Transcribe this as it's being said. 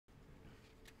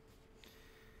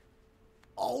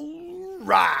All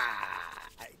right.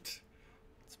 It's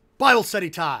Bible study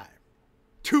time.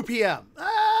 2 p.m.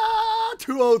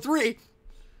 2:03.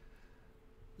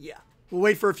 Yeah. We'll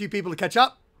wait for a few people to catch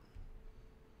up.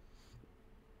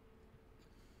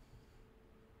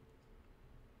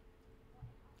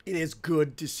 It is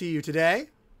good to see you today.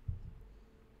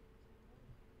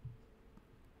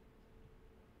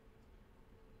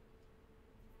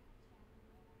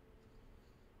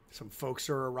 Some folks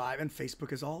are arriving.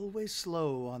 Facebook is always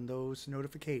slow on those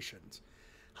notifications.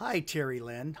 Hi, Terry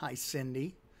Lynn. Hi,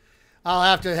 Cindy. I'll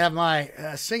have to have my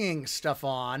singing stuff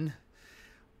on.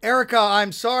 Erica,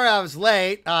 I'm sorry I was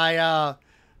late. Don't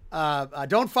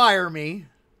fire me.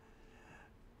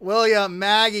 William,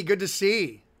 Maggie, good to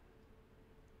see.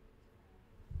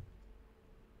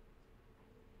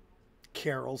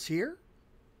 Carol's here.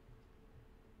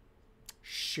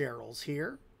 Cheryl's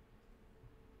here.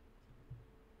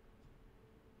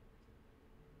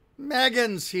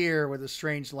 Megan's here with a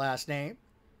strange last name.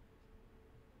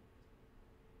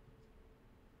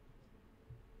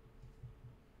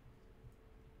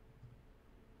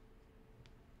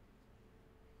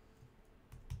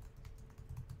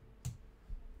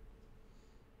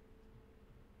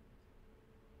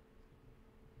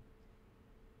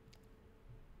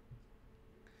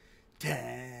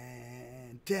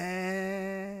 Dan,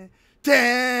 dan,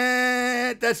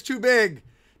 dan. That's too big.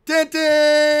 Dun,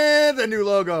 dun, the new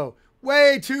logo.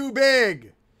 Way too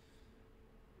big.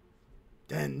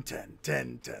 Dun, dun,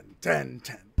 dun, dun, dun,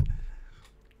 dun.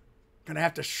 Gonna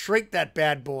have to shrink that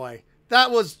bad boy. That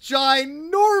was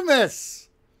ginormous.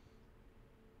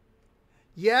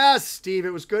 Yes, Steve,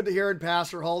 it was good to hear in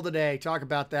Pastor Hall today. Talk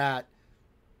about that.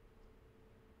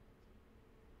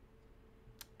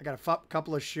 I got a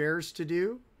couple of shares to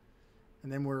do,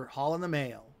 and then we're hauling the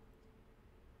mail.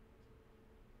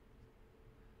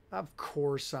 Of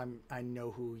course, I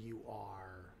know who you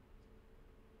are.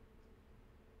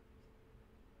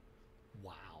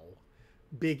 Wow.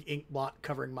 Big ink blot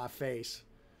covering my face.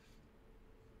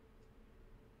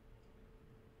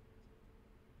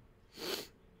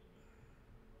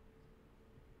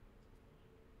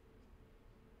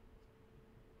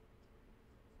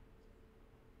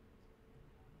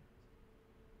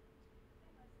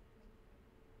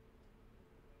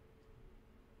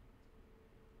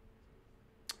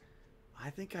 I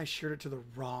think I shared it to the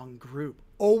wrong group.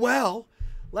 Oh, well,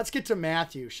 let's get to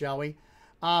Matthew, shall we?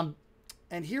 And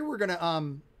here we're going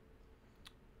to,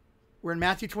 we're in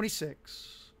Matthew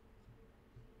 26.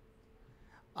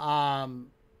 Plugging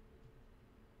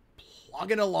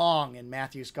along in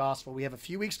Matthew's gospel. We have a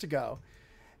few weeks to go.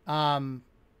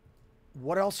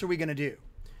 What else are we going to do?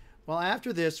 Well,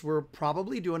 after this, we'll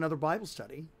probably do another Bible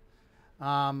study.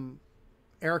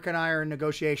 Eric and I are in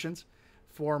negotiations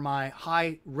for my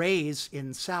high raise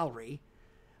in salary.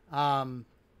 Hey,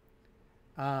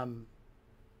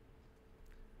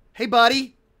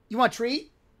 buddy, you want a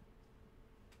treat?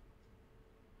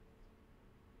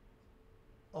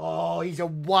 Oh, he's a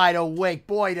wide awake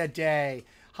boy today.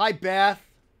 Hi, Beth.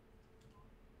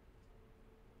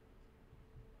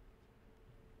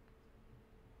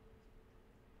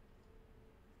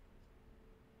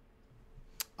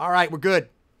 All right, we're good.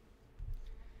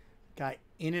 Guy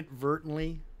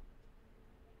inadvertently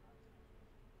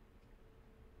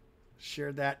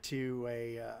shared that to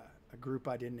a group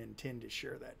I didn't intend to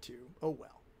share that to. Oh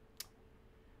well.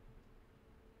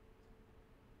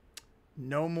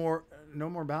 No more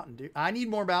Mountain Dew. I need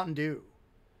more Mountain Dew.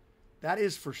 That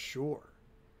is for sure.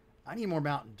 I need more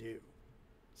Mountain Dew.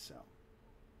 So,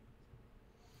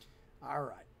 all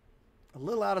right. A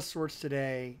little out of sorts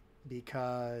today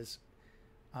because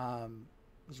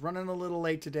was running a little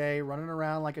late today, running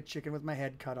around like a chicken with my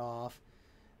head cut off.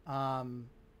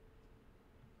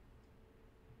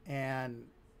 And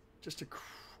just a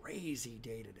crazy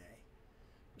day today.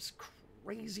 Just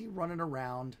crazy running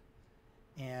around.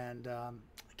 And I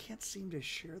can't seem to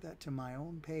share that to my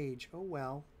own page. Oh,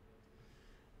 well.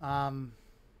 It'll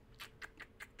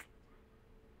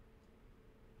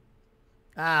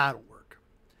work.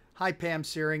 Hi, Pam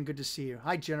Searing. Good to see you.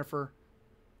 Hi, Jennifer.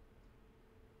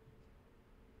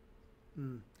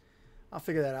 I'll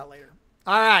figure that out later.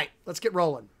 All right, let's get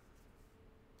rolling.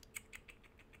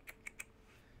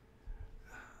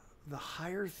 The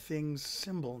higher things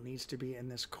symbol needs to be in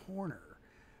this corner,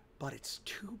 but it's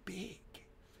too big.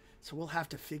 So we'll have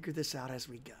to figure this out as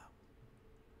we go.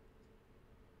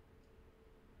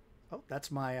 Oh,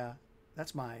 that's my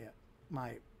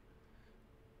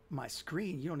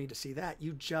screen. You don't need to see that.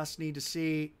 You just need to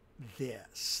see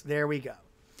this. There we go.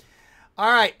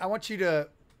 All right, I want you to.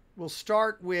 We'll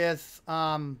start with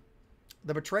the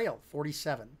betrayal,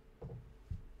 47.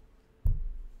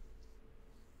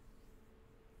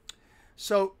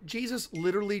 So Jesus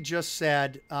literally just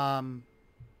said,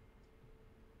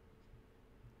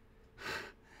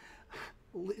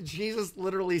 Jesus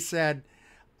literally said,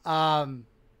 well,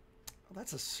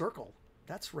 that's a circle.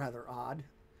 That's rather odd.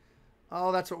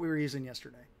 Oh, that's what we were using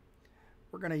yesterday.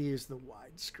 We're going to use the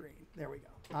wide screen. There we go.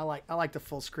 I like the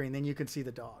full screen. Then you can see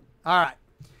the dog. All right.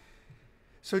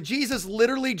 So Jesus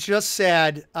literally just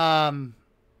said that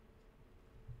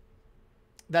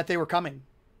they were coming.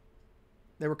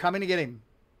 They were coming to get him.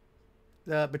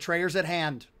 The betrayer's at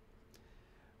hand.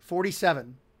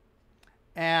 47.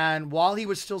 And while he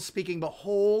was still speaking,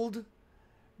 behold,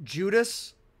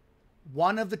 Judas,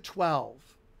 one of the 12.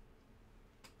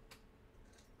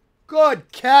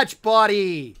 Good catch,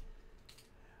 buddy.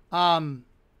 I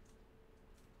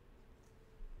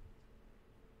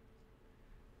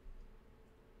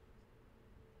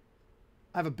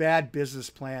have a bad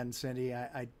business plan, Cindy.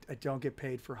 I don't get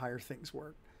paid for Higher Things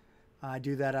work. I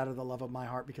do that out of the love of my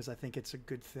heart because I think it's a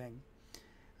good thing.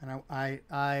 And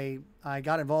I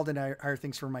got involved in Higher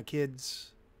Things for my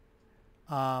kids.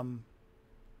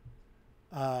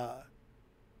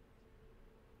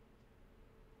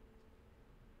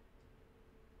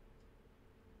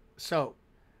 So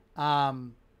I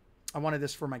wanted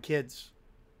this for my kids.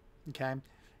 Okay.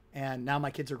 And now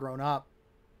my kids are grown up.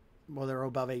 Well, they're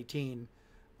above 18.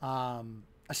 I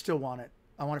still want it.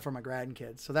 I want it for my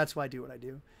grandkids. So that's why I do what I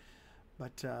do.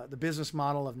 But the business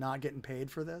model of not getting paid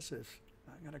for this, I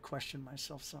got to question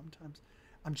myself sometimes.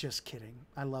 I'm just kidding.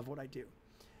 I love what I do.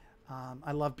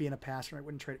 I love being a pastor. I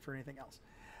wouldn't trade it for anything else.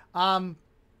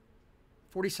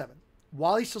 47.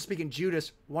 While he's still speaking,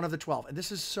 Judas, one of the 12. And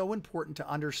this is so important to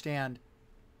understand.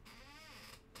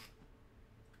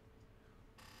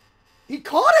 He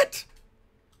caught it.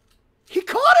 He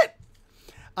caught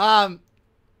it.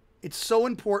 It's so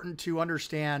important to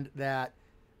understand that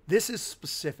this is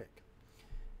specific.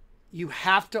 You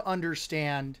have to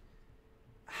understand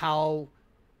how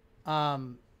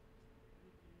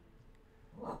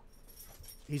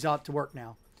he's out to work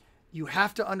now. You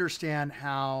have to understand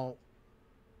how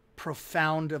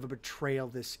profound of a betrayal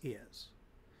this is.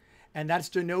 And that's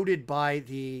denoted by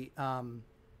the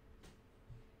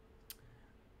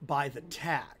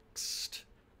text.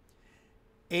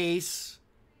 Ace,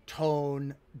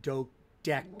 tone,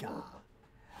 dodeca.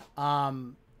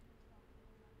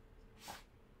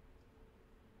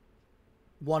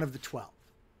 One of the 12.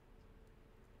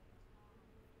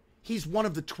 He's one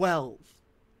of the 12.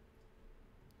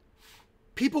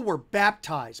 People were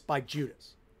baptized by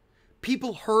Judas.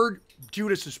 People heard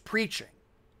Judas's preaching.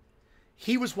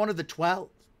 He was one of the 12.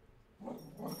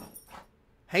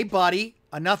 Hey, buddy,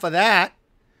 enough of that.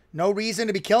 No reason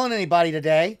to be killing anybody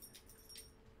today.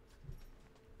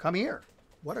 Come here.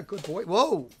 What a good boy.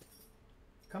 Whoa.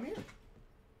 Come here.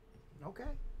 Okay.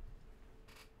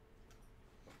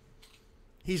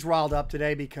 He's riled up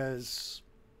today because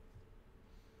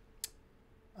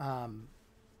I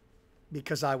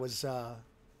was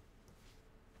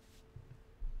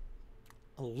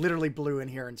literally blew in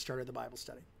here and started the Bible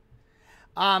study.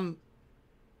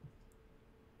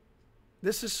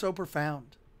 This is so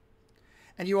profound.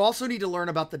 And you also need to learn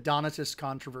about the Donatist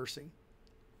controversy.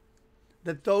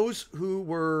 That those who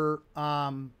were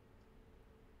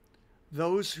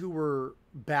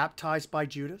baptized by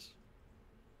Judas,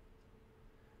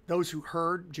 those who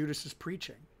heard Judas's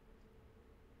preaching,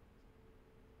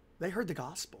 they heard the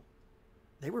gospel.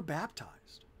 They were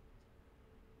baptized.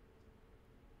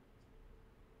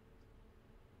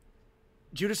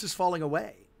 Judas is falling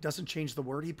away. Doesn't change the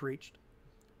word he preached.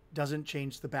 Doesn't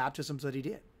change the baptisms that he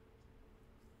did.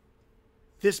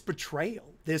 This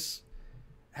betrayal,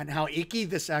 and how icky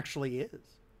this actually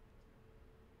is,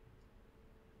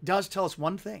 does tell us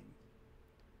one thing.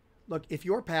 Look, if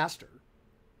your pastor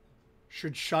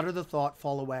should shudder the thought,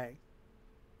 fall away,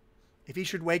 if he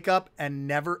should wake up and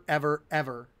never, ever,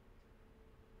 ever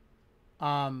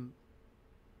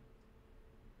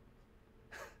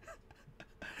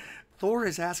Thor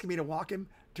is asking me to walk him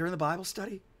during the Bible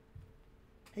study.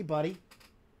 Hey, buddy.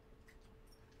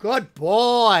 Good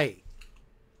boy.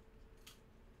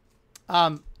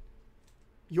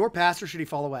 Your pastor, should he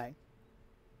fall away?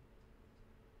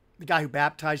 The guy who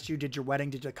baptized you, did your wedding,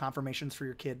 did the confirmations for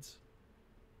your kids.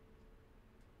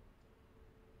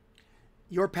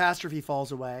 Your pastor, if he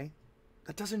falls away,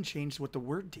 that doesn't change what the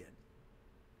word did.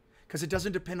 Because it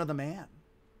doesn't depend on the man.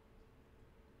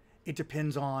 It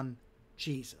depends on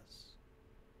Jesus.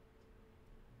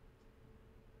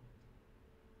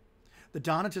 The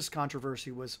Donatist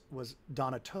controversy was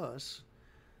Donatus.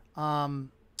 I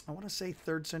want to say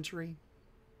 3rd century.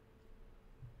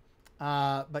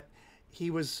 But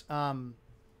he was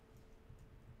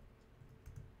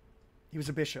He was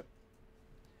a bishop.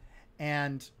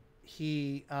 And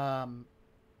he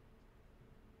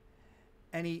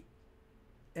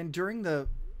during the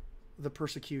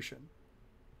persecution,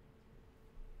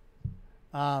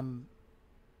 one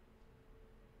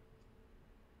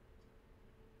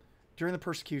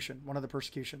of the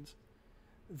persecutions,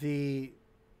 the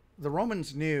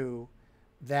Romans knew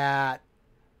that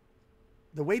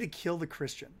the way to kill the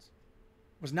Christians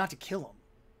was not to kill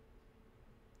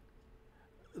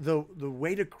them. The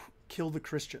way to kill the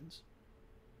Christians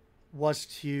was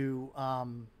to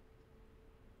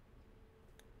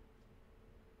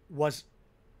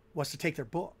take their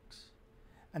books.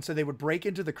 And so they would break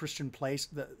into the Christian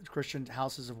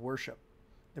houses of worship.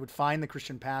 They would find the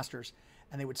Christian pastors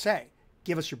and they would say,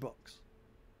 "Give us your books."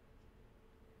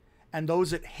 And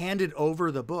those that handed over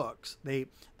the books, the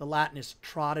Latin is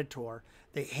traditor,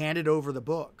 they handed over the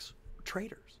books, were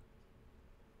traitors.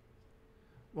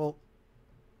 Well,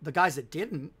 the guys that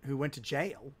didn't, who went to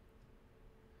jail,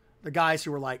 the guys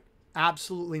who were like,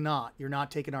 "Absolutely not. You're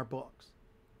not taking our books.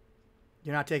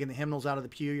 You're not taking the hymnals out of the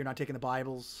pew. You're not taking the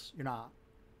Bibles. You're not.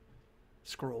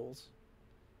 Scrolls."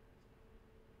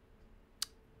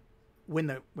 When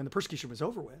the persecution was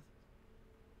over with,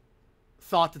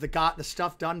 thought that the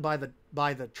stuff done by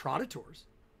the traditors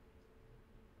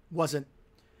wasn't,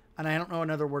 and I don't know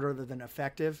another word other than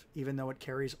effective, even though it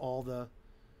carries all the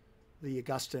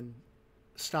Augustine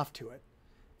stuff to it.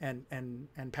 And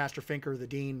Pastor Finker, the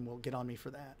dean, will get on me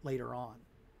for that later on.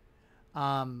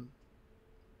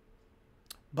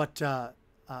 But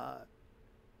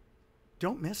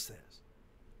don't miss this.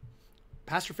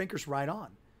 Pastor Finker's right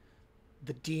on.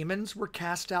 The demons were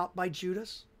cast out by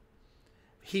Judas.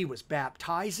 He was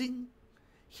baptizing.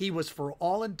 He was, for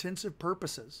all intensive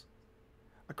purposes,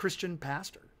 a Christian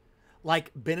pastor.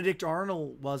 Like Benedict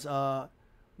Arnold was a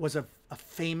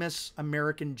famous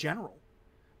American general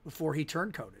before he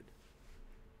turncoated.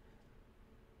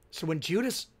 So when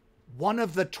Judas, one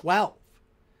of the 12,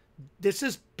 this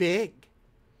is big.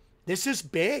 This is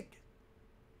big.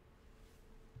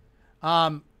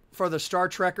 For the Star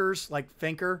Trekkers like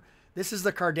Finker, this is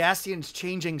the Cardassians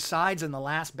changing sides in the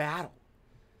last battle.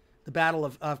 The Battle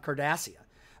of Cardassia.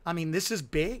 I mean, this is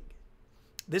big.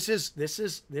 This is,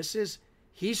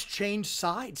 he's changed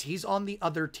sides. He's on the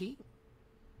other team.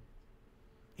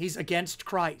 He's against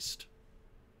Christ.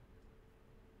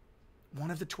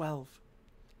 One of the 12.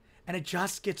 And it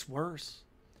just gets worse.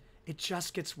 It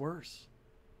just gets worse.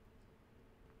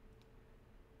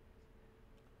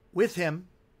 With him,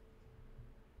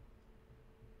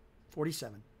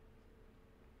 47,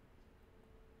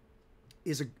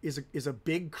 is a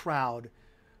big crowd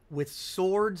with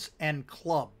swords and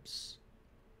clubs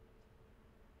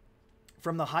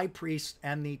from the high priest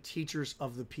and the teachers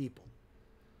of the people.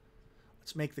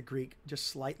 Let's make the Greek just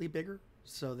slightly bigger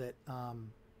so that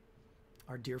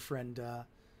our dear friend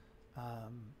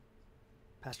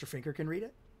Pastor Finker can read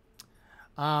it.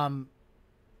 And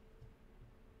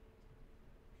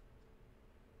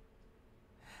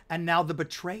now the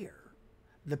betrayer,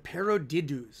 the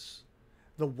parodidus,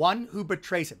 the one who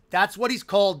betrays him. That's what he's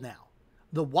called now.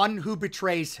 The one who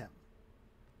betrays him.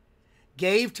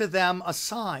 Gave to them a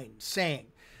sign,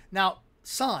 saying. Now,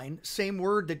 sign, same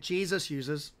word that Jesus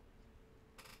uses.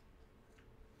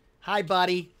 Hi,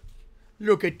 buddy.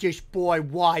 Look at this boy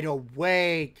wide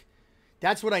awake.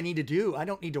 That's what I need to do. I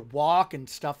don't need to walk and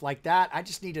stuff like that. I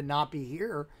just need to not be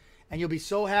here. And you'll be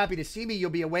so happy to see me.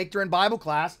 You'll be awake during Bible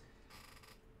class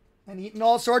and eating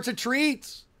all sorts of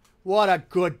treats. What a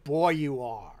good boy you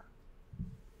are.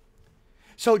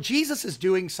 So Jesus is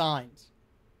doing signs.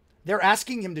 They're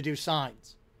asking him to do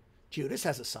signs. Judas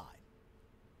has a sign.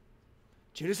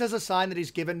 Judas has a sign that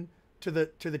he's given to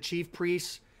the chief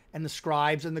priests and the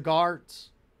scribes and the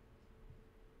guards.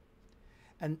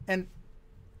 And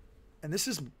this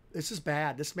is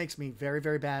bad. This makes me very,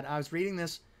 very bad. I was reading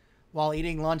this while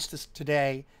eating lunch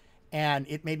today, and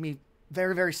it made me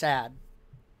very, very sad.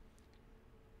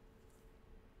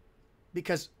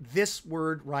 Because this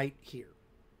word right here,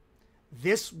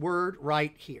 this word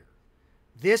right here,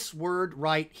 this word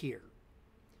right here,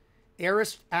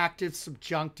 aorist active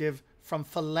subjunctive from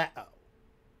phileo.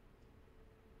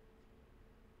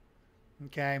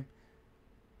 Okay?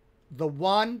 The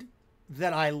one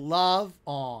that I love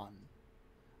on,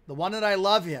 the one that I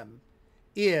love him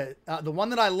is, the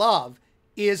one that I love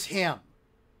is him.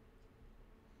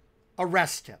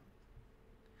 Arrest him.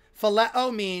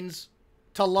 Phileo means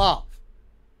to love.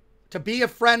 To be a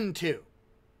friend to.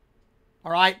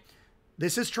 All right?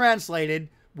 This is translated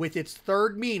with its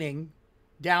third meaning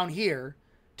down here,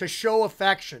 to show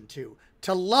affection to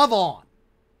love on,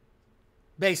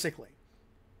 basically.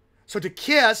 So to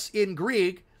kiss in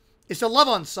Greek is to love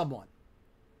on someone.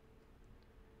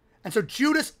 And so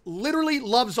Judas literally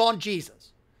loves on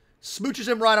Jesus. Smooches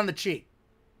him right on the cheek.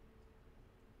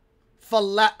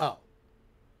 Phileo.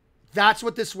 That's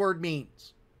what this word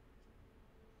means.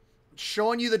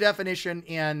 Showing you the definition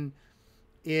in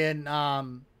I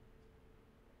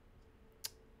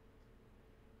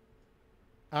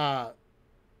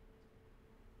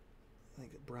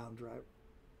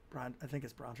think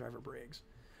it's Brown Driver Briggs.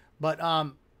 But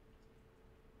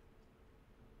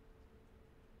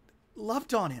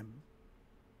loved on him.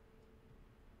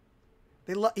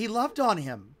 He loved on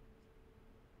him.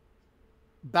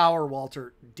 Bauer,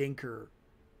 Walter, Dinker.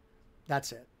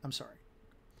 That's it. I'm sorry.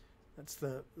 That's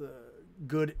the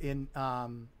good in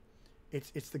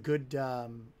it's the good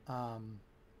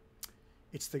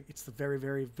it's the very,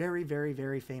 very, very, very,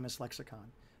 very famous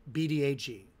lexicon.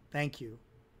 BDAG. Thank you,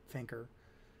 Finker.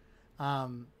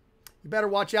 You better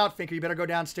watch out, Finker. You better go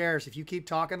downstairs. If you keep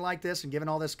talking like this and giving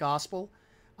all this gospel,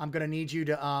 I'm gonna need you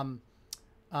to I'm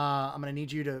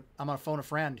gonna phone a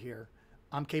friend here.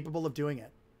 I'm capable of doing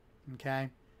it. Okay.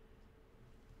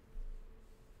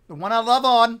 The one I love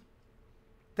on,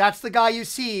 that's the guy you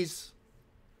sees.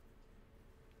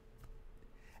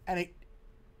 And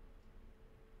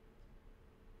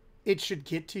it should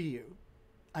get to you.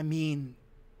 I mean,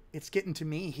 it's getting to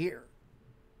me here.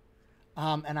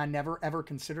 And I never, ever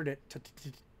considered it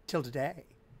till today.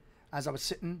 As I was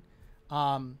sitting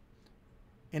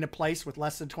in a place with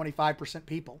less than 25%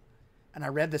 people. And I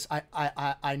read this.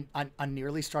 I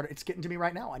nearly started, it's getting to me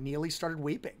right now. I nearly started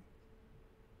weeping.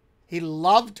 He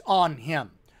loved on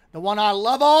him. The one I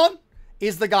love on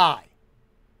is the guy.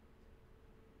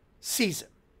 Sees him.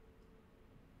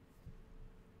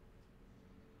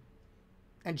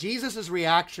 And Jesus'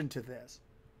 reaction to this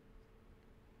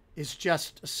is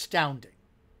just astounding.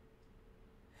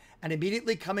 And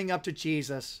immediately coming up to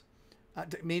Jesus,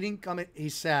 he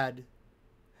said,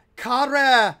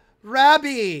 Kare,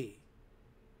 Rabbi.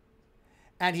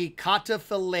 And he kata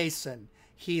philesin.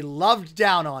 He loved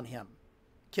down on him.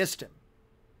 Kissed him.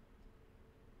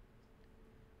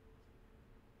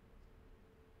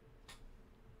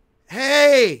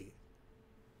 Hey!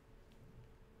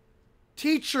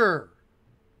 Teacher!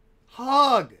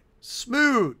 Hug!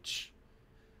 Smooch!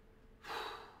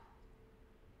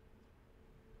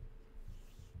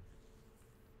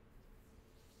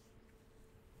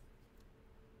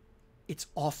 It's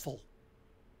awful.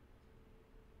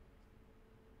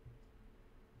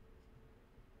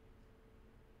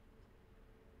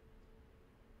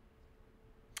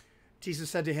 Jesus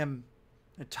said to him,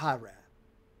 Natara,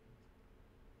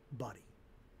 buddy,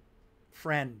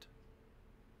 friend.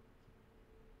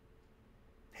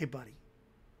 Hey, buddy.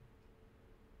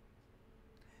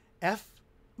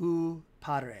 F-u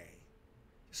pare.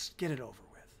 Just get it over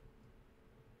with.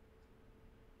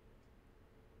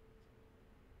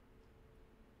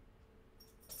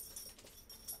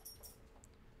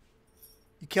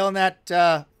 You killing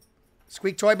that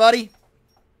squeak toy, buddy?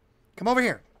 Come over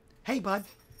here. Hey, bud.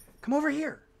 Come over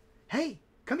here. Hey,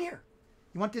 come here.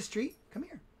 You want this treat? Come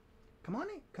here. Come on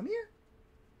in. Come here.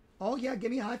 Oh, yeah, give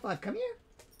me a high five. Come here.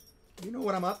 You know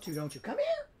what I'm up to, don't you? Come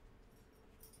here.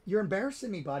 You're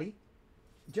embarrassing me, buddy.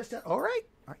 Just, all right.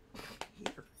 All right.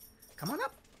 Here. Come on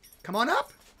up. Come on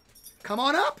up. Come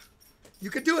on up. You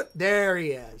could do it. There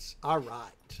he is. All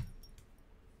right.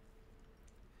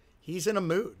 He's in a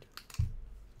mood.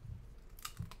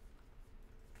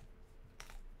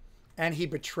 And he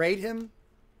betrayed him.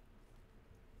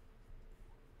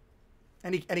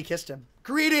 And he kissed him.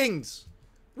 Greetings,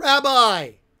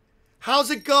 Rabbi. How's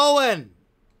it going?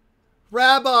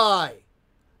 Rabbi,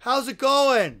 how's it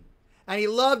going? And he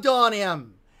loved on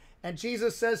him. And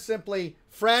Jesus says simply,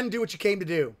 friend, do what you came to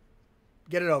do.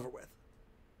 Get it over with.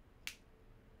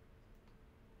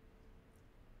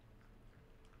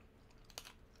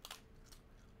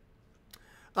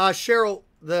 Cheryl,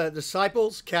 the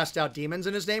disciples cast out demons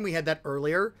in his name. We had that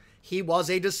earlier. He was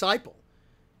a disciple.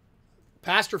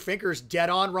 Pastor Finker's dead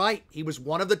on right. He was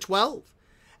one of the 12.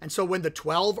 And so when the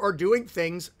 12 are doing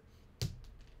things,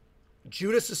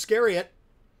 Judas Iscariot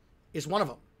is one of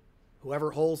them.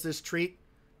 Whoever holds this treat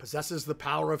possesses the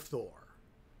power of Thor.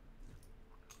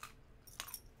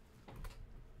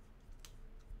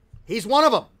 He's one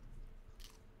of them.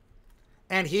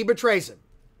 And he betrays him.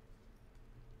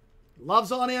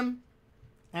 Loves on him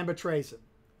and betrays him.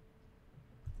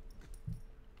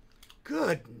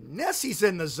 Goodness, he's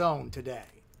in the zone today.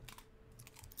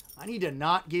 I need to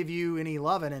not give you any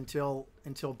loving until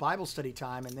Bible study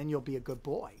time, and then you'll be a good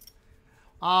boy.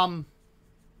 It's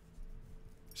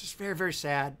just very, very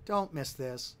sad. Don't miss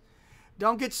this.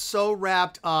 Don't get so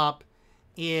wrapped up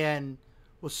in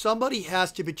Well, somebody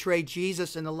has to betray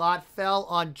Jesus, and the lot fell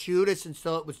on Judas, and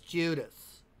so it was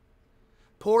Judas.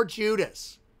 Poor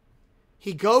Judas.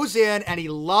 He goes in and he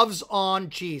loves on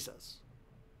Jesus.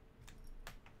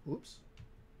 Oops.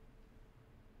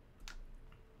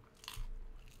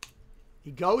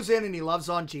 He goes in and he loves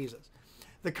on Jesus.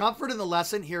 The comfort in the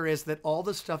lesson here is that all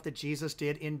the stuff that Jesus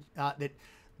did in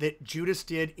that Judas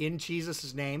did in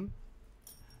Jesus' name,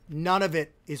 none of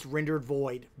it is rendered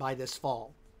void by this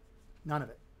fall. None of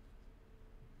it.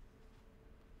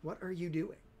 What are you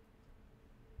doing?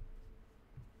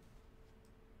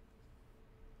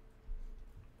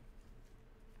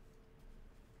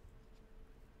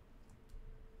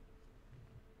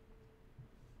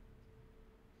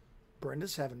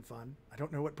 Brenda's having fun. I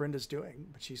don't know what Brenda's doing,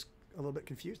 but she's a little bit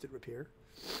confused, it would appear.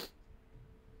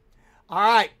 All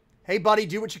right. Hey, buddy,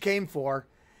 do what you came for.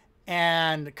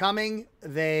 And coming,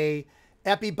 they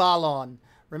epibalon.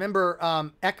 Remember,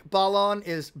 ekbalon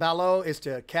is, balo is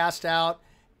to cast out.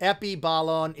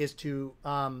 Epibalon is to,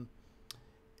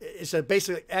 so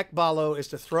basically ekbalo is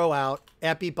to throw out.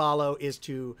 Epibalo is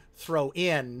to throw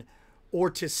in or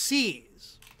to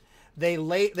seize.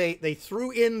 They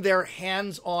threw in their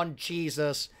hands on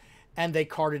Jesus and they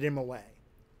carted him away.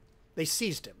 They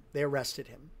seized him. They arrested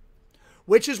him.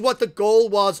 Which is what the goal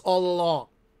was all along.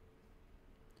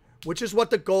 Which is what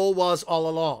the goal was all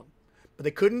along. But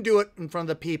they couldn't do it in front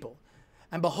of the people.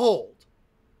 And behold,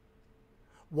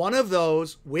 one of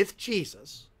those with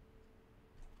Jesus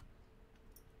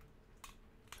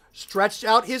stretched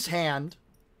out his hand,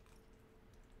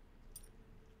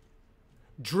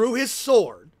 drew his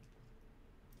sword,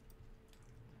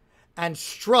 and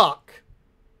struck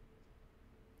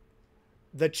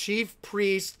the chief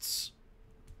priest's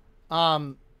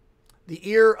the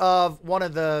ear of one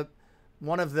of the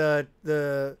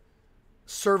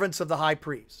servants of the high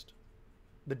priest,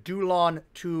 the Dulon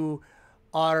to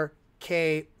Archereos,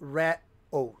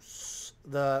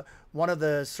 one of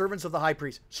the servants of the high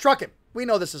priest, struck him. We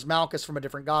know this is Malchus from a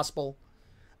different gospel.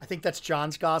 I think that's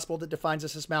John's gospel that defines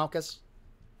this as Malchus.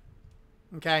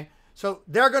 Okay, so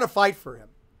they're going to fight for him.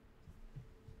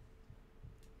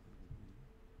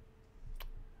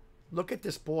 Look at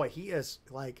this boy. He is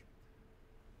like...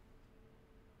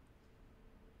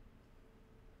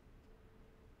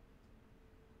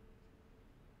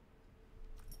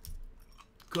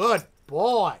 Good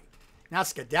boy. Now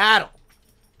skedaddle.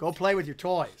 Go play with your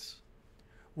toys.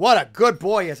 What a good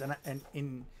boy he is.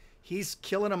 And he's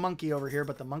killing a monkey over here,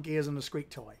 but the monkey isn't a squeak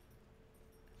toy.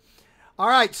 All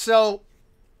right, so...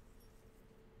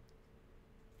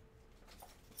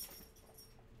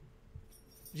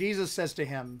 Jesus says to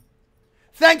him,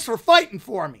 "Thanks for fighting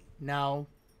for me." No.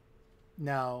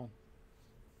 No.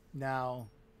 No.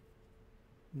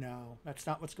 No. That's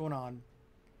not what's going on.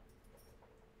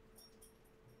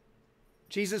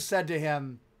 Jesus said to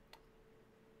him,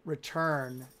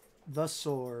 "Return the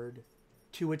sword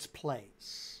to its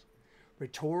place.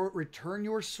 Return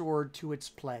your sword to its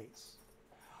place.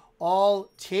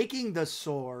 All taking the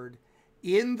sword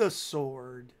in the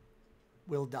sword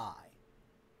will die."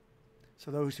 So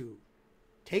those who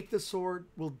take the sword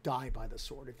will die by the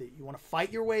sword. If you want to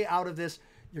fight your way out of this,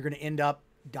 you're going to end up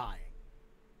dying.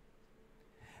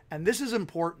 And this is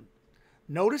important.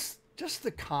 Notice just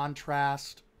the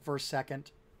contrast for a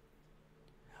second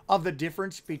of the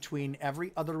difference between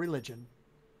every other religion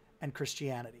and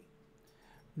Christianity.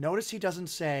 Notice he doesn't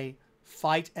say,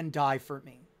 "Fight and die for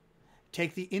me.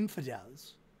 Take the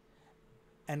infidels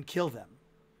and kill them."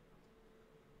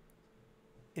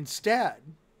 Instead,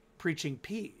 preaching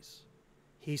peace,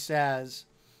 he says,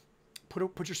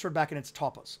 put your sword back in its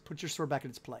topos. Put your sword back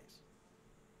in its place.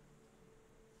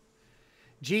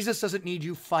 Jesus doesn't need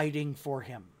you fighting for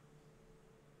him.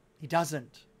 He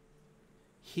doesn't.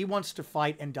 He wants to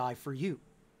fight and die for you.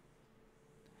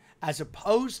 As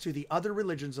opposed to the other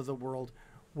religions of the world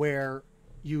where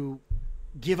you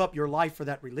give up your life for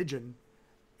that religion,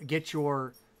 get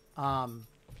your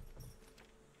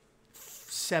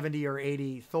 70 or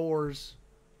 80 Thors,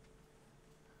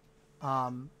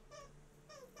 and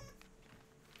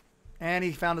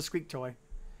he found a squeak toy.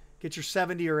 Get your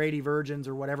 70 or 80 virgins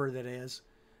or whatever that is,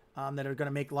 that are going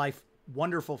to make life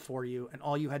wonderful for you, and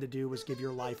all you had to do was give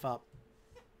your life up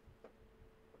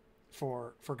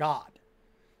for God.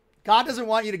 God doesn't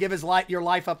want you to give your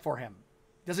life up for him.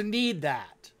 He doesn't need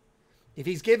that. If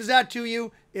he gives that to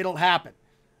you, it'll happen.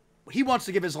 He wants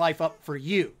to give his life up for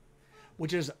you,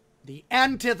 which is the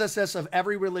antithesis of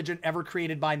every religion ever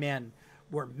created by men,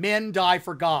 where men die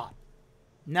for God.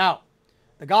 No,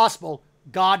 the gospel,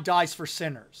 God dies for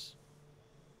sinners.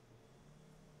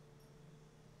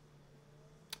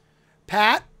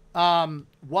 Pat,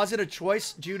 Was it a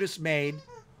choice Judas made,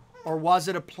 or was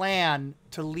it a plan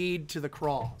to lead to the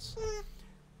cross?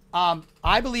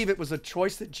 I believe it was a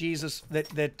choice that Jesus,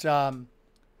 well,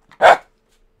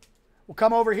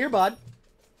 come over here, bud,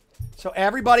 so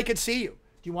everybody could see you.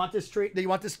 Do you want this treat? Do you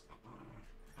want this?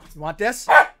 You want this?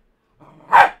 All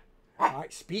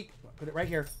right, speak. Put it right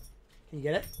here. Can you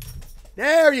get it?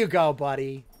 There you go,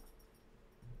 buddy.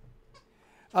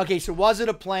 Okay, so was it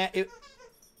a plan? It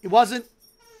wasn't.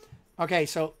 Okay,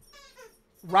 so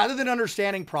rather than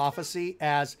understanding prophecy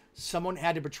as someone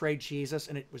had to betray Jesus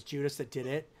and it was Judas that did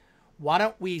it, why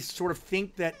don't we sort of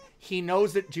think that he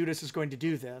knows that Judas is going to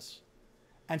do this,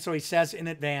 and so he says in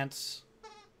advance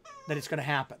that it's going to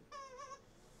happen,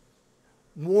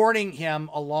 warning him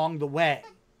along the way.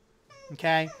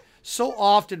 Okay? So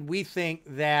often we think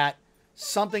that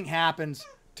something happens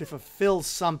to fulfill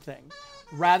something,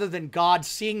 rather than God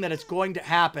seeing that it's going to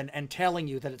happen and telling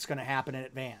you that it's going to happen in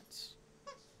advance.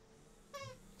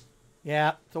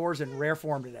 Yeah, Thor's in rare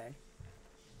form today.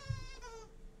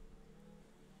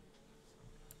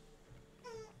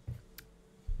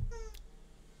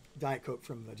 Diet Coke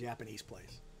from the Japanese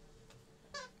place.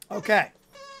 Okay.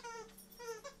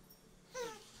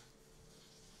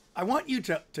 I want you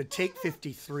to take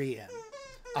 53 in.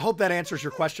 I hope that answers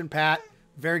your question, Pat.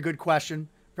 Very good question.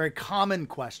 Very common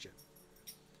question.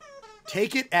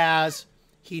 Take it as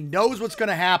he knows what's going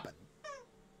to happen.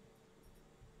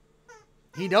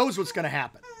 He knows what's going to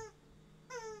happen.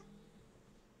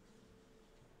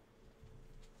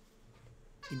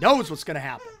 He knows what's going to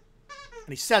happen. And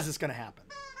he says it's going to happen.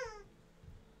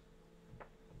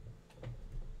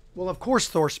 Well, of course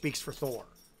Thor speaks for Thor.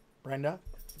 Brenda?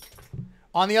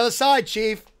 On the other side,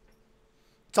 Chief.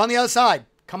 It's on the other side.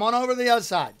 Come on over to the other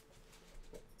side.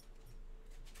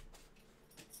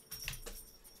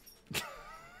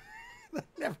 That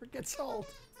never gets old.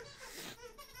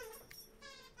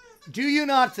 Do you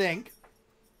not think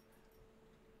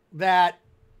that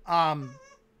I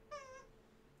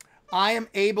am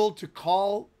able to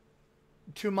call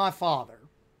to my Father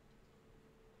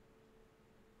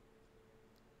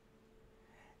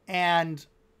and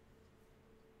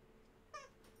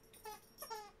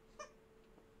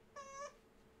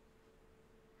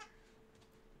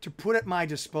to put at my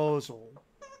disposal,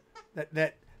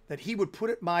 that he would put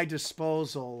at my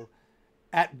disposal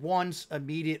at once,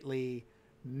 immediately,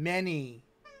 many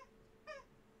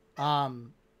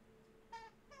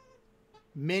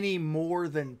more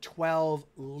than 12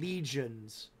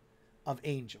 legions of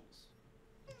angels?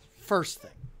 First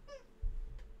thing.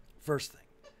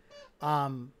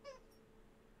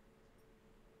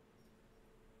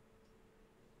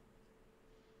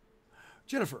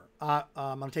 Jennifer, I'm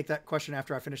going to take that question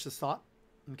after I finish this thought.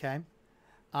 Okay.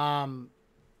 Oh,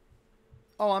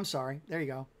 I'm sorry. There you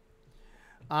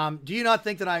go. Do you not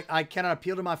think that I cannot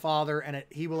appeal to my Father and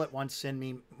he will at once send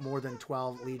me more than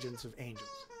 12 legions of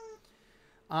angels?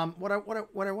 What I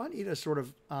want you to sort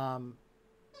of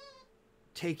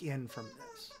take in from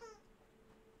this,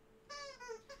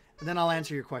 and then I'll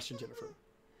answer your question, Jennifer,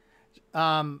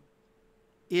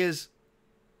 is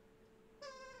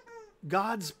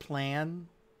God's plan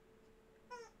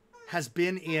has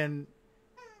been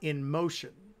in motion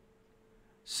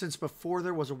since before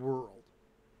there was a world.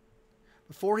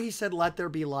 Before he said, "Let there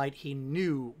be light," he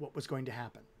knew what was going to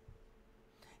happen.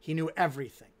 He knew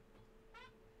everything.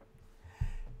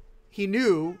 He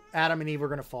knew Adam and Eve were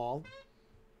going to fall.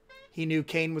 He knew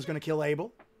Cain was going to kill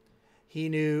Abel. He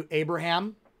knew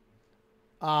Abraham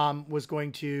was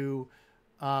going to,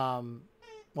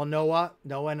 Noah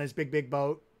and his big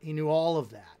boat. He knew all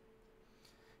of that.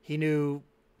 He knew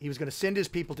he was going to send his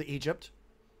people to Egypt.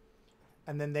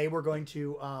 And then they were going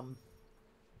to,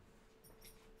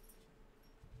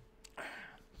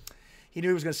 he knew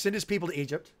he was going to send his people to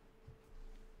Egypt.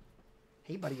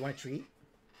 Hey, buddy, you want a treat?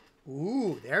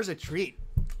 Ooh, there's a treat.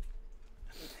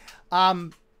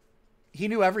 He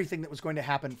knew everything that was going to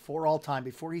happen for all time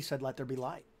before he said, "Let there be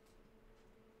light."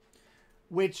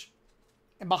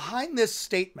 And behind this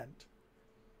statement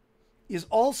is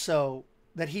also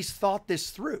that he's thought this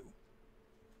through.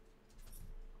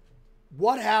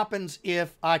 What happens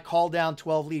if I call down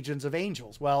 12 legions of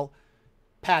angels? Well,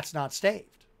 Pat's not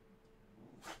saved.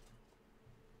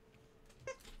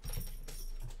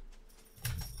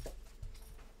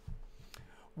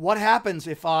 What happens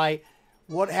if I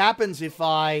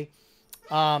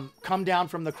come down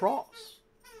from the cross?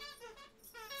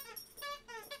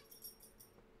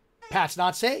 Pat's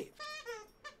not saved.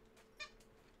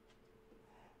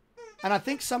 And I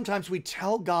think sometimes we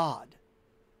tell God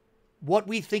what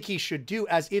we think he should do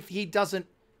as if he doesn't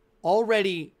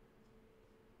already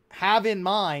have in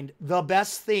mind the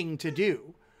best thing to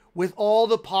do, with all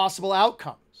the possible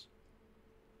outcomes.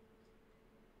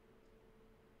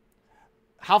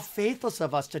 How faithless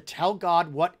of us to tell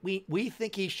God what we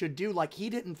think he should do, like he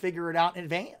didn't figure it out in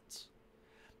advance.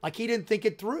 Like he didn't think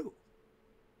it through.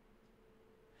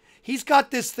 He's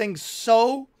got this thing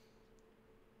so,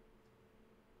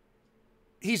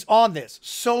 he's on this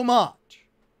so much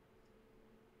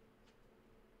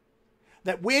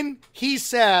that when he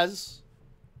says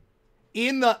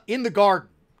in the garden,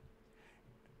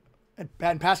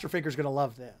 and Pastor Finker's going to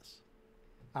love this.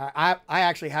 I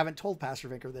actually haven't told Pastor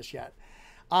Finker this yet.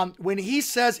 When he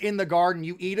says in the garden,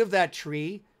 you eat of that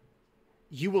tree,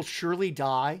 you will surely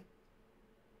die.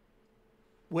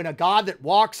 When a God that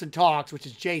walks and talks, which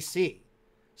is JC,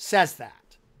 says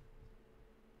that.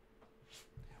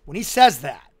 When he says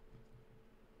that,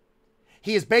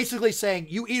 he is basically saying,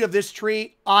 you eat of this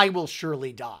tree, I will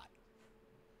surely die.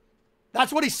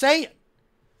 That's what he's saying.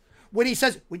 When he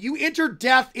says, when you enter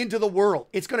death into the world,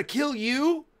 it's going to kill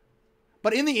you,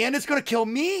 but in the end, it's going to kill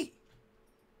me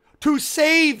to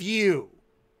save you.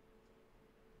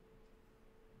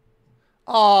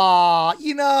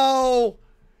 You know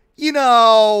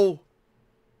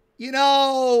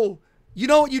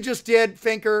what you just did,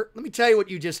 Finker? Let me tell you what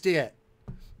you just did.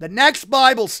 The next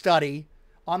Bible study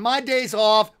on my days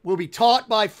off will be taught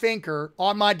by Finker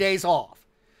on my days off.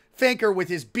 Finker with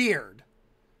his beard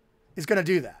is going to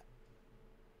do that.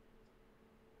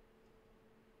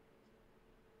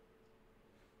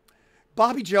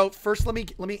 Bobby Joe, first let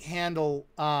me handle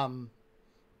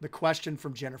the question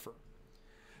from Jennifer.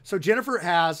 So Jennifer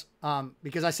has,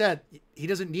 because I said he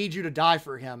doesn't need you to die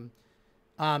for him.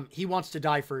 He wants to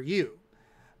die for you.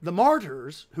 The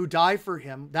martyrs who die for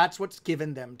him, that's what's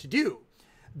given them to do.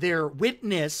 Their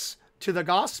witness to the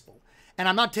gospel. And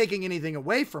I'm not taking anything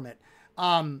away from it.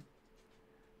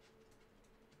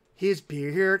 His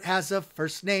beard has a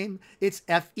first name. It's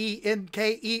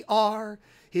F-E-N-K-E-R.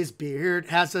 His beard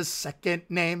has a second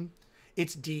name.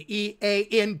 It's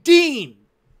D-E-A-N, Dean.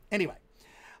 Anyway.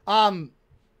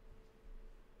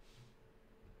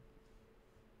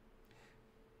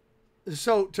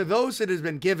 So to those that has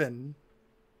been given,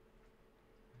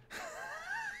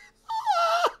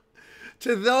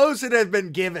 to those that have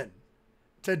been given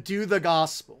to do the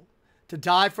gospel, to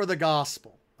die for the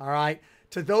gospel, all right?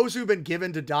 To those who've been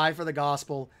given to die for the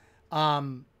gospel,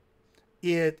 to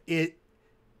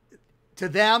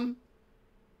them,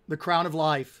 the crown of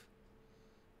life.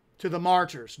 To the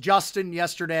martyrs, Justin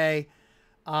yesterday,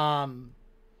 all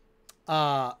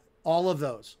of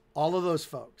those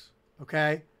folks,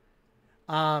 okay?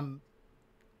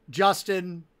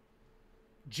 Justin,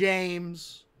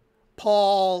 James,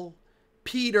 Paul,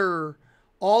 Peter,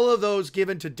 all of those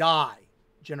given to die,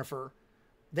 Jennifer,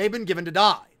 they've been given to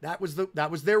die. That was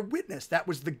their witness. That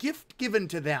was the gift given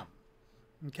to them.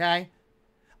 Okay.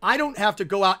 I don't have to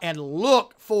go out and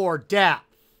look for death.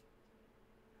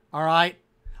 All right.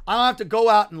 I don't have to go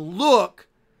out and look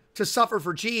to suffer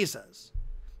for Jesus.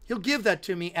 He'll give that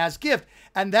to me as gift.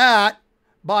 And that,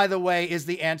 by the way, is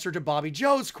the answer to Bobby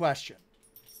Joe's question.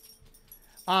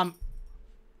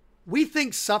 We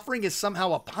think suffering is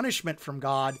somehow a punishment from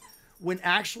God when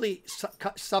actually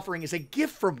suffering is a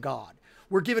gift from God.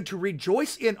 We're given to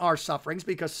rejoice in our sufferings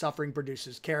because suffering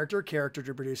produces character. Character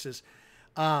produces,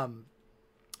 suffering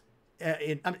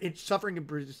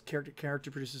produces character.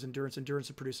 Character produces endurance.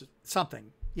 Endurance produces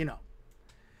something, you know.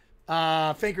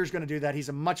 Finker's going to do that. He's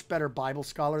a much better Bible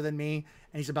scholar than me,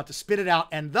 and he's about to spit it out,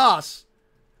 and thus,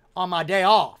 on my day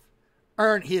off,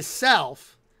 earn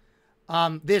himself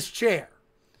this chair.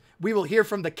 We will hear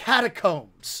from the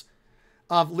catacombs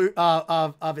of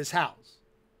his house.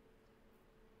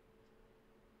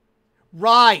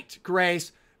 Right,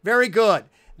 Grace. Very good.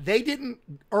 They didn't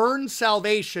earn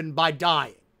salvation by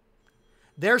dying.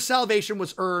 Their salvation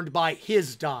was earned by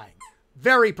his dying.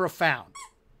 Very profound.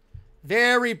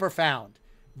 Very profound.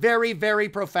 Very, very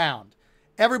profound.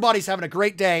 Everybody's having a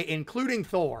great day, including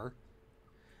Thor.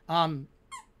 All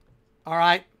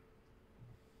right.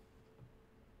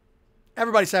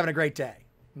 Everybody's having a great day.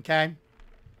 Okay.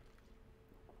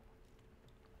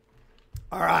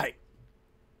 All right.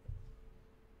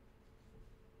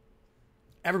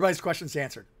 Everybody's questions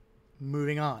answered.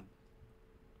 Moving on.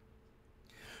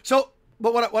 So,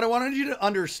 but what I wanted you to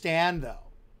understand, though,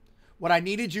 what I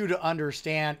needed you to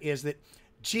understand is that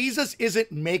Jesus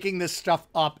isn't making this stuff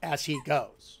up as he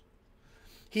goes.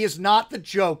 He is not the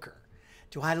Joker.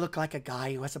 Do I look like a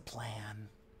guy who has a plan?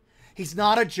 He's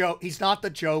not a joke. He's not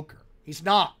the Joker. He's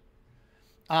not.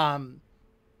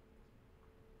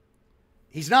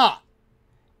 He's not.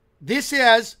 This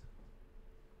is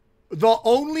the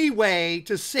only way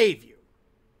to save you.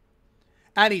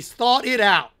 And he's thought it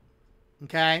out.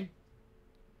 Okay?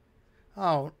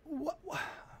 Oh,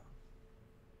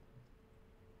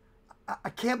 I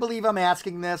can't believe I'm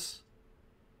asking this.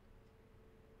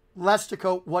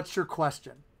 Lestico, what's your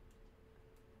question?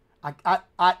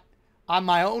 I'm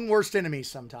my own worst enemy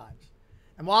sometimes.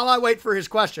 And while I wait for his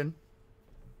question,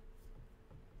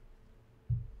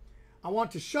 I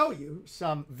want to show you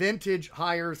some vintage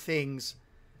Higher Things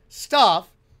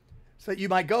stuff so that you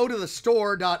might go to the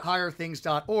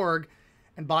store.higherthings.org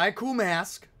and buy a cool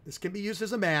mask. This can be used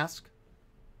as a mask.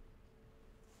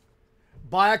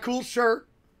 Buy a cool shirt.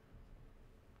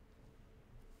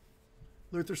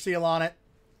 Luther seal on it.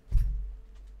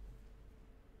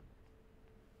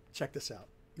 Check this out.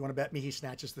 You want to bet me he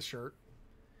snatches the shirt?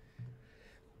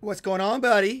 What's going on,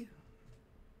 buddy?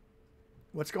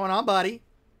 What's going on, buddy?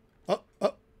 Oh,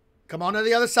 come on to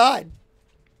the other side.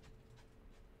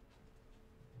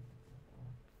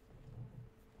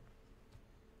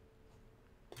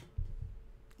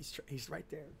 He's right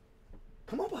there.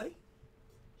 Come on, buddy.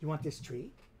 You want this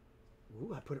tree?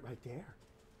 Ooh, I put it right there.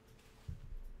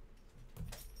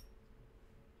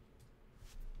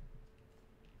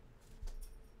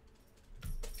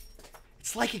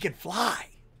 It's like he can fly.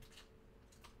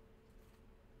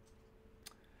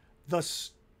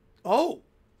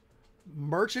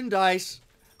 Merchandise,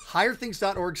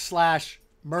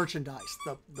 higherthings.org/merchandise.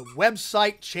 The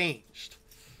website changed.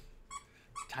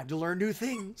 Time to learn new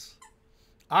things.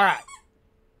 All right.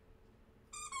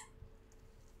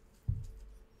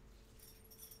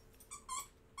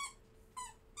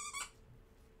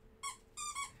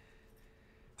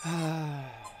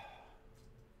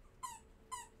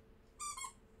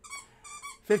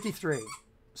 $53.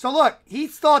 So look, he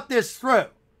thought this through.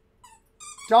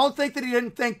 Don't think that he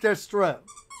didn't think this through.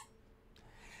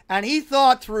 And he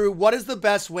thought through what is the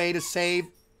best way to save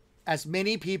as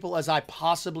many people as I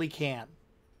possibly can.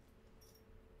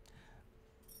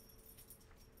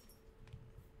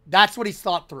 That's what he's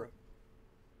thought through.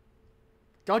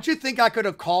 Don't you think I could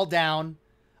have called down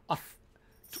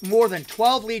more than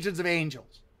 12 legions of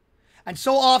angels? And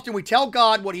so often we tell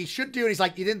God what he should do, and he's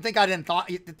like, you think I didn't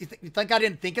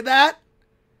think of that?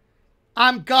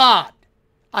 I'm God.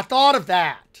 I thought of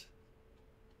that.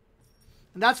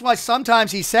 And that's why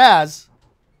sometimes he says,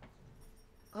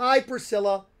 hi,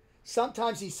 Priscilla.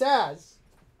 Sometimes he says,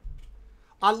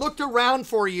 I looked around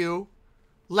for you,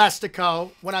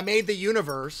 Lestico, when I made the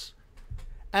universe,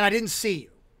 and I didn't see you.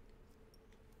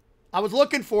 I was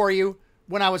looking for you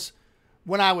when I was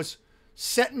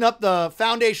setting up the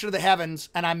foundation of the heavens,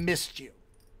 and I missed you.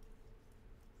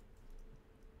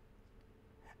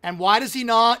 And why does he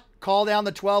not call down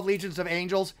the 12 legions of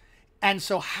angels? And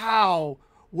so how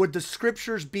would the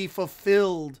scriptures be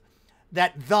fulfilled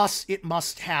that thus it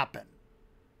must happen?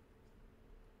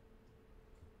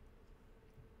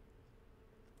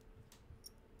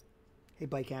 Hey,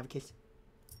 buddy, can I have a kiss?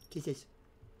 Kisses.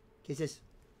 Kisses.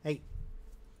 Hey,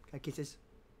 can I kisses?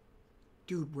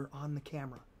 Dude, we're on the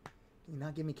camera. Can you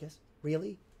not give me a kiss?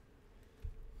 Really?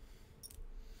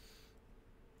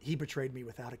 He betrayed me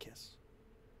without a kiss.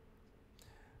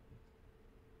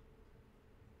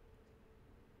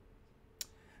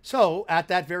 So, at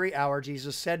that very hour,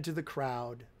 Jesus said to the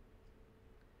crowd,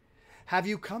 have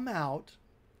you come out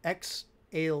ex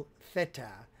el theta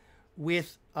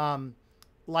with,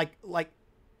 like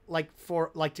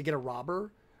to get a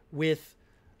robber with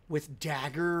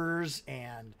daggers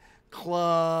and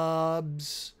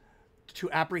clubs to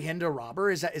apprehend a robber?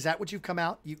 Is that what you've come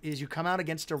out? You come out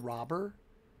against a robber?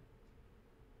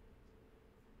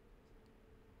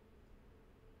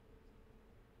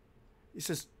 He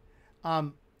says,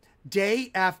 day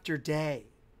after day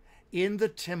in the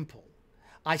temple,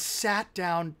 I sat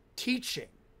down teaching,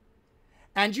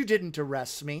 and you didn't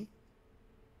arrest me.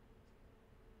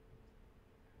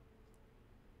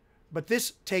 But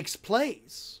this takes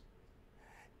place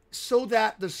so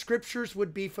that the scriptures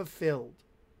would be fulfilled.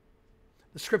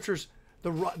 The scriptures,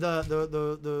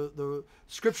 the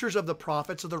scriptures of the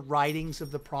prophets, or the writings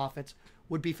of the prophets,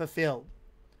 would be fulfilled.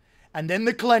 And then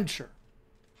the clencher.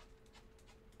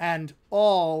 And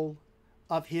all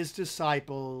of his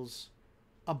disciples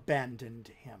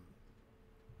abandoned him.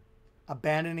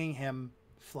 Abandoning him,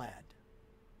 fled.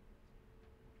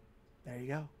 There you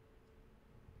go.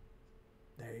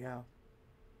 There you go.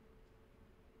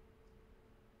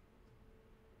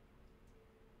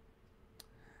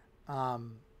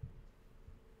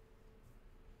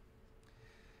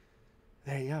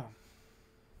 There you go.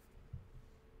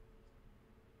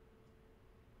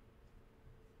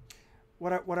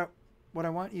 What I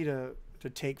want you to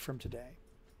take from today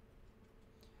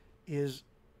is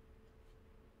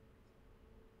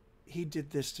he did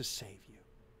this to save you.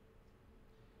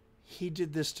 He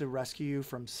did this to rescue you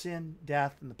from sin,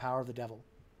 death, and the power of the devil.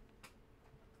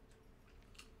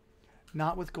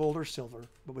 Not with gold or silver,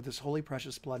 but with his holy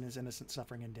precious blood and his innocent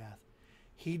suffering and death.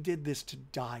 He did this to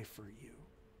die for you.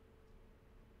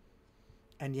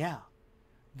 And yeah,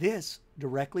 this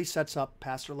directly sets up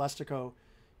Pastor Lestico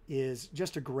is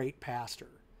just a great pastor.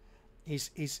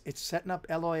 It's setting up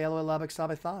Eloi, Eloi, lama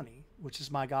sabachthani, which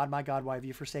is my God, why have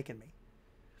you forsaken me?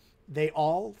 They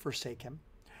all forsake him.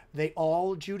 They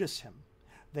all Judas him.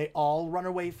 They all run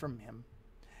away from him.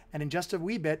 And in just a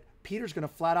wee bit, Peter's going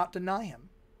to flat out deny him.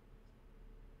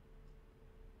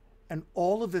 And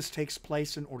all of this takes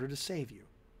place in order to save you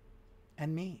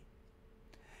and me.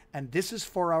 And this is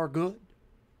for our good.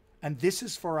 And this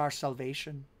is for our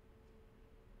salvation.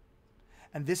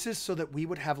 And this is so that we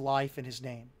would have life in his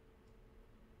name.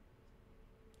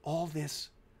 All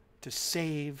this to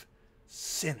save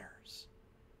sinners.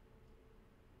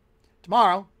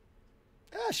 Tomorrow,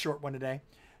 a short one today,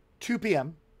 2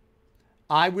 p.m.,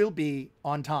 I will be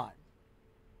on time.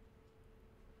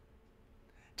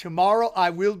 Tomorrow I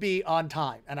will be on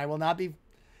time, and I will not be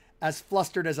as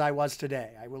flustered as I was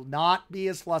today. I will not be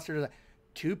as flustered as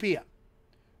 2 p.m.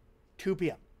 2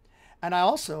 p.m. And I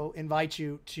also invite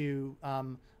you to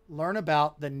learn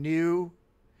about the new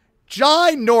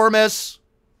ginormous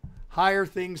Higher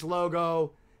Things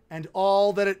logo and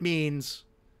all that it means.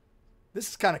 This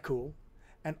is kind of cool.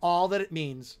 And all that it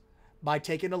means by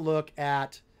taking a look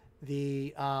at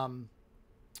the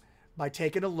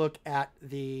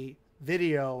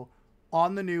video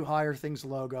on the new Higher Things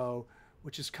logo,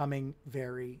 which is coming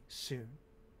very soon.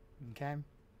 Okay?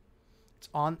 It's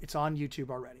on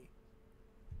YouTube already.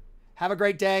 Have a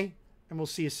great day, and we'll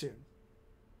see you soon.